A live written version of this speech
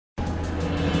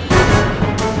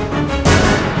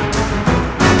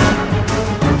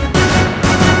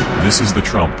This is the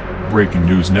Trump Breaking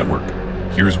News Network.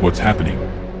 Here's what's happening.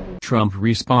 Trump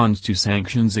responds to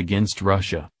sanctions against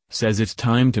Russia, says it's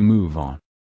time to move on.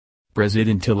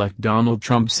 President-elect Donald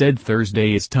Trump said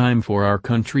Thursday it's time for our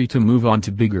country to move on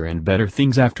to bigger and better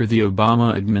things after the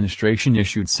Obama administration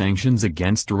issued sanctions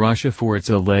against Russia for its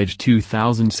alleged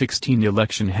 2016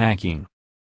 election hacking.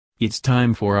 It's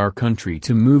time for our country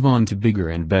to move on to bigger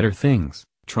and better things,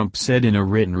 Trump said in a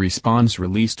written response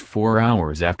released 4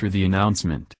 hours after the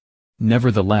announcement.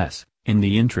 Nevertheless, in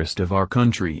the interest of our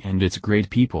country and its great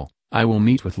people, I will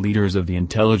meet with leaders of the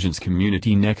intelligence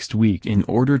community next week in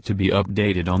order to be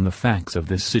updated on the facts of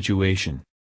this situation.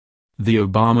 The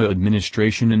Obama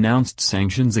administration announced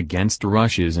sanctions against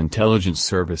Russia's intelligence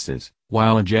services,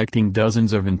 while ejecting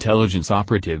dozens of intelligence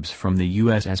operatives from the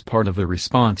U.S. as part of a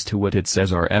response to what it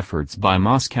says are efforts by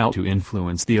Moscow to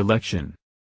influence the election.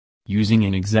 Using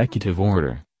an executive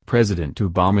order, President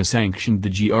Obama sanctioned the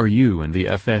GRU and the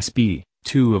FSB,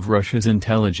 two of Russia's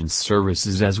intelligence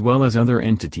services, as well as other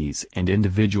entities and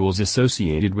individuals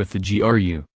associated with the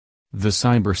GRU. The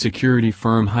cybersecurity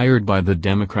firm hired by the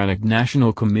Democratic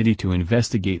National Committee to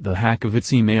investigate the hack of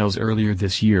its emails earlier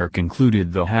this year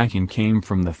concluded the hacking came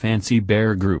from the Fancy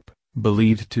Bear Group,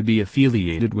 believed to be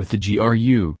affiliated with the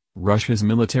GRU, Russia's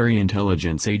military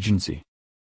intelligence agency.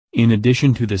 In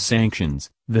addition to the sanctions,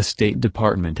 the State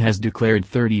Department has declared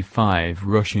 35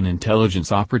 Russian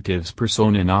intelligence operatives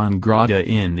persona non grata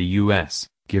in the U.S.,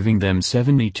 giving them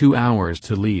 72 hours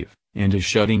to leave, and is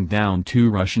shutting down 2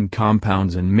 Russian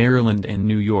compounds in Maryland and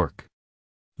New York.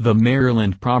 The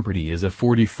Maryland property is a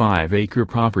 45-acre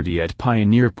property at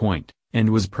Pioneer Point,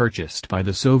 and was purchased by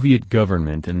the Soviet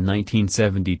government in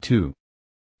 1972.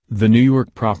 The New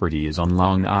York property is on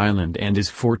Long Island and is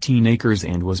 14 acres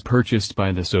and was purchased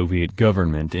by the Soviet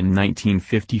government in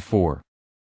 1954.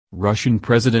 Russian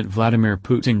President Vladimir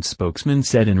Putin's spokesman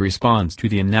said in response to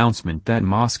the announcement that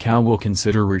Moscow will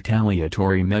consider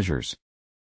retaliatory measures.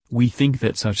 We think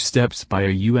that such steps by a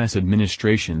U.S.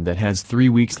 administration that has 3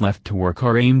 weeks left to work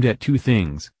are aimed at 2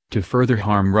 things, to further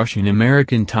harm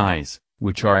Russian-American ties,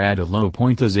 which are at a low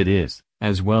point as it is,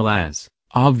 as well as,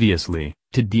 obviously,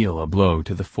 to deal a blow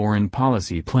to the foreign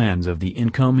policy plans of the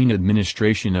incoming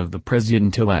administration of the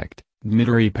president-elect,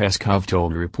 Dmitry Peskov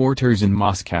told reporters in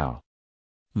Moscow.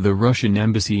 The Russian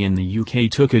embassy in the UK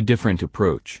took a different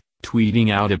approach, tweeting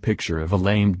out a picture of a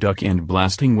lame duck and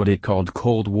blasting what it called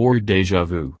Cold War déjà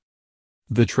vu.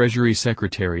 The Treasury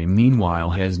Secretary meanwhile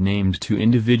has named 2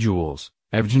 individuals,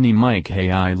 Evgeny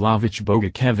Mikhailovich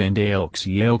Bogachev and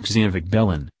Alexei Alexeyevich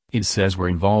Belin, it says were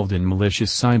involved in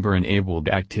malicious cyber-enabled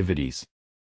activities.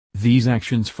 These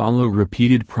actions follow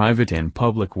repeated private and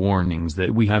public warnings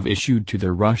that we have issued to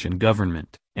the Russian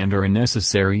government, and are a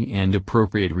necessary and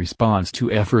appropriate response to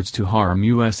efforts to harm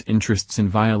U.S. interests in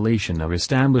violation of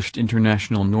established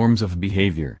international norms of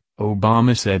behavior,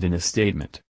 Obama said in a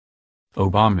statement.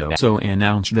 Obama also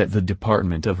announced that the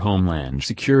Department of Homeland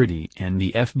Security and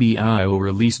the FBI will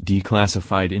release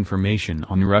declassified information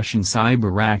on Russian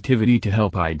cyber activity to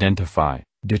help identify,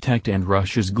 detect and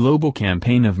Russia's global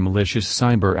campaign of malicious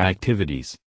cyber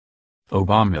activities.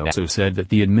 Obama also said that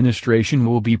the administration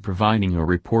will be providing a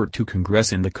report to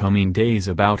Congress in the coming days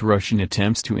about Russian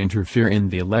attempts to interfere in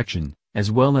the election,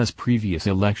 as well as previous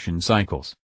election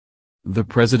cycles. The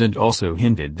president also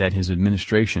hinted that his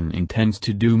administration intends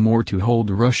to do more to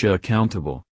hold Russia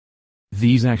accountable.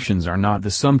 These actions are not the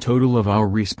sum total of our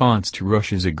response to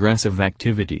Russia's aggressive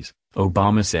activities,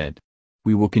 Obama said.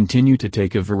 We will continue to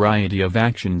take a variety of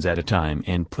actions at a time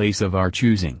and place of our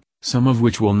choosing, some of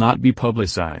which will not be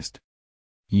publicized.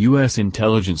 U.S.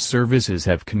 intelligence services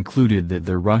have concluded that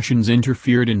the Russians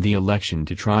interfered in the election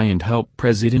to try and help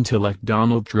President-elect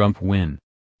Donald Trump win.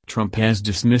 Trump has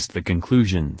dismissed the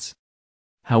conclusions.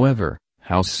 However,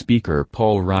 House Speaker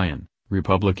Paul Ryan,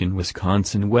 Republican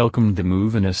Wisconsin, welcomed the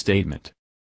move in a statement.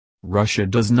 Russia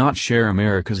does not share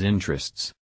America's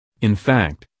interests. In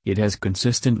fact, it has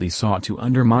consistently sought to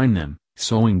undermine them,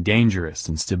 sowing dangerous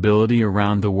instability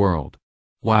around the world.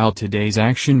 While today's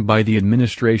action by the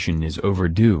administration is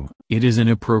overdue, it is an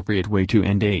appropriate way to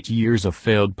end 8 years of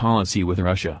failed policy with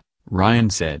Russia, Ryan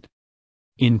said.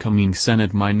 Incoming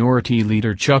Senate Minority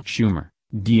Leader Chuck Schumer,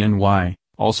 DNY,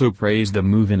 also praised the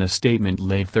move in a statement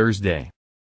late Thursday.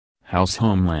 House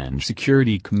Homeland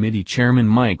Security Committee Chairman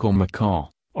Michael McCaul,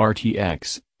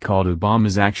 RTX, called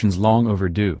Obama's actions long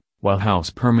overdue, while House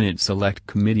Permanent Select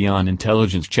Committee on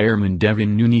Intelligence Chairman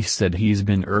Devin Nunes said he's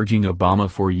been urging Obama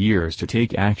for years to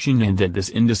take action and that this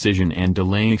indecision and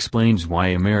delay explains why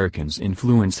Americans'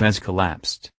 influence has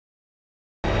collapsed.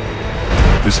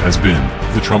 This has been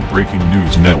the Trump Breaking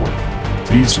News Network.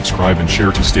 Please subscribe and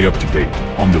share to stay up to date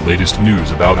on the latest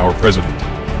news about our president.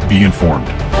 Be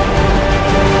informed.